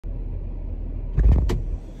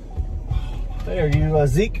Hey, are you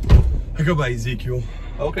Zeke? I go by Ezekiel.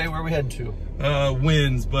 Okay, where are we heading to?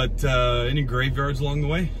 Winds, but any graveyards along the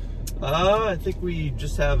way? I think we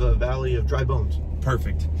just have a valley of dry bones.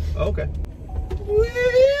 Perfect. Okay. Woo!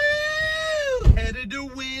 Headed to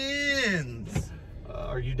Winds.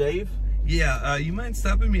 Are you Dave? Yeah, you mind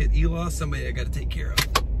stopping me at Elos? Somebody I gotta take care of.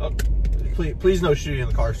 Oh, please no shooting in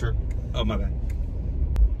the car, sir. Oh, my bad.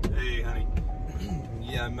 Hey, honey.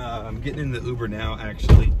 Yeah, I'm getting in the Uber now,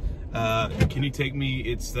 actually. Can you take me?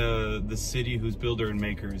 It's the city whose builder and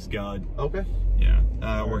maker is God. Okay. Yeah,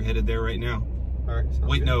 we're headed there right now. All right.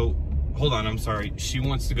 Wait, good. no. Hold on, I'm sorry. She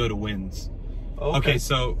wants to go to Winds. Okay,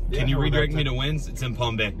 so can you redirect me to Winds? It's in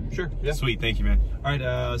Palm Bay. Sure. Yeah. Sweet, thank you, man. All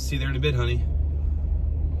right, see you there in a bit, honey.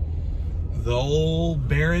 The old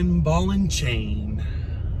Baron Ball and Chain.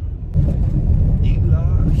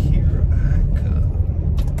 Eli, here I come.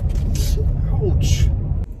 Ouch.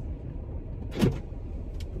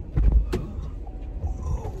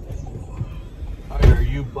 Hi, are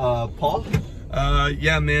you Paul?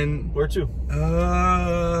 Yeah, man. Where to?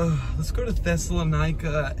 Let's go to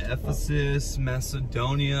Thessalonica, Ephesus,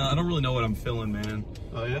 Macedonia. I don't really know what I'm feeling, man.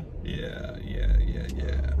 Oh, yeah? Yeah.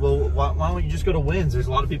 Well, why don't you just go to Winds? There's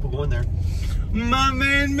a lot of people going there. My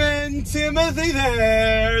main man, Timothy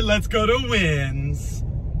there. Let's go to Winds.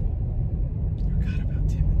 Forgot about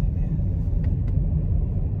Timothy, man.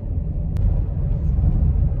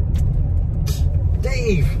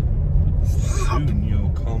 Dave! Soon you'll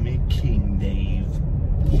call me King Dave.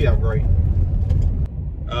 Yeah, right.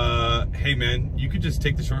 Hey man, you could just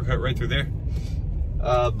take the shortcut right through there.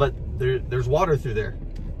 But there's water through there.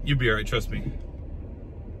 You'll be alright, trust me.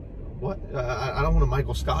 What? I don't want to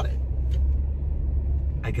Michael Scott it.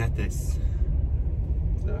 I got this.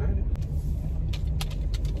 All right.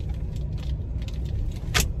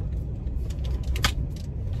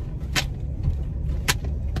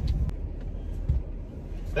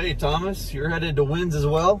 Hey, Thomas, you're headed to Winds as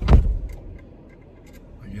well?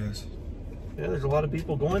 I guess. Yeah, there's a lot of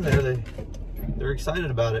people going there. They're excited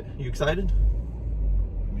about it. You excited?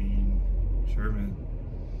 I mean, sure, man.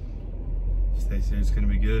 If they say it's gonna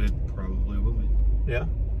be good, it probably will be. Yeah.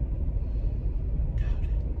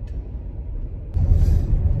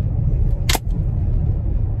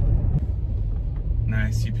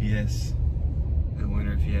 Nice UPS. I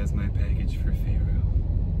wonder if he has my package for Pharaoh.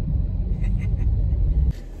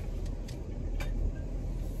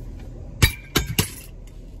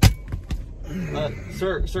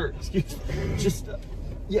 Sir, excuse me. Just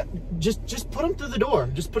put him through the door.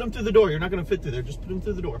 Just put him through the door. You're not going to fit through there. Just put him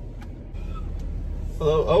through the door.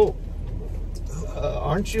 Hello. Oh,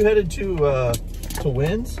 aren't you headed to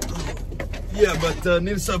Winds? Yeah, but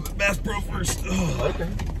need to stop at Bass Pro first. Oh. Okay.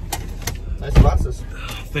 Nice glasses.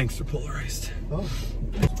 Thanks for polarized. Oh.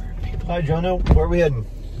 Hi, Jono. Where are we heading?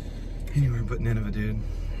 Anywhere but Nineveh, dude.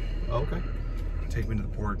 Okay. Take me to the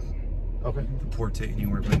port. Okay. The port to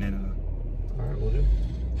anywhere but Nineveh. All right, we'll do.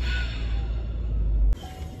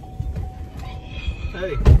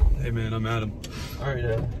 Hey. Hey, man, I'm Adam. All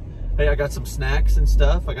right. Hey, I got some snacks and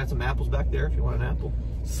stuff. I got some apples back there if you want an apple.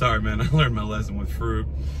 Sorry, man. I learned my lesson with fruit.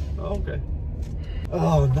 Oh, okay.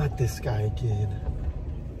 Oh, not this guy again.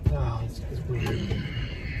 Oh, this guy's weird.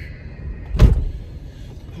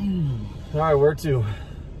 All right, where to?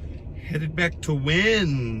 Headed back to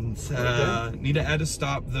Winds. Okay. Need to add a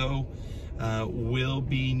stop, though. We'll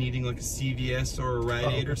be needing like a CVS or a Rite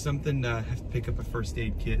Aid or something. Have to pick up a first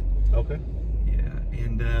aid kit. Okay. Yeah,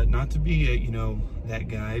 and not to be, you know, that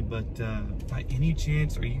guy, but by any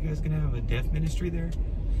chance, are you guys going to have a deaf ministry there?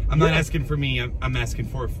 I'm not asking for me, I'm asking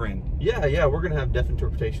for a friend. Yeah, we're going to have deaf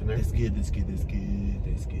interpretation there. That's good.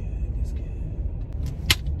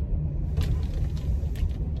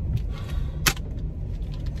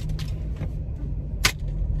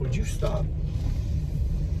 Would you stop?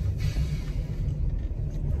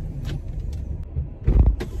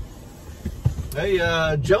 Hey,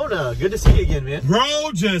 Jonah, good to see you again, man.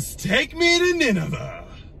 Bro, just take me to Nineveh.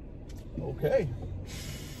 Okay.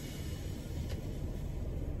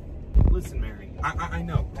 Listen, Mary, I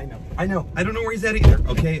know. I don't know where he's at either,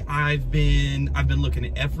 okay? I've been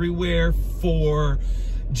looking everywhere for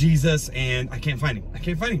Jesus and I can't find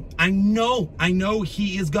him. I know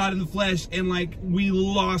he is God in the flesh and like we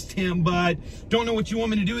lost him, but don't know what you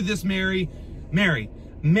want me to do with this, Mary.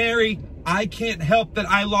 Mary, I can't help that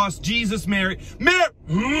I lost Jesus, Mary.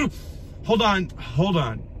 Hold on.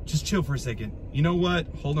 Just chill for a second. You know what?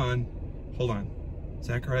 Hold on.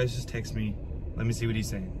 Zacharias just texted me. Let me see what he's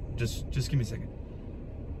saying. Just give me a second.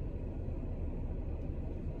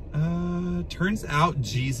 Turns out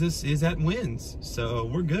Jesus is at Winds, so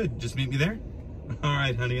we're good. Just meet me there. All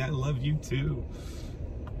right, honey, I love you too.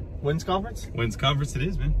 Wins conference? Wins conference it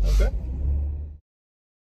is, man. Okay.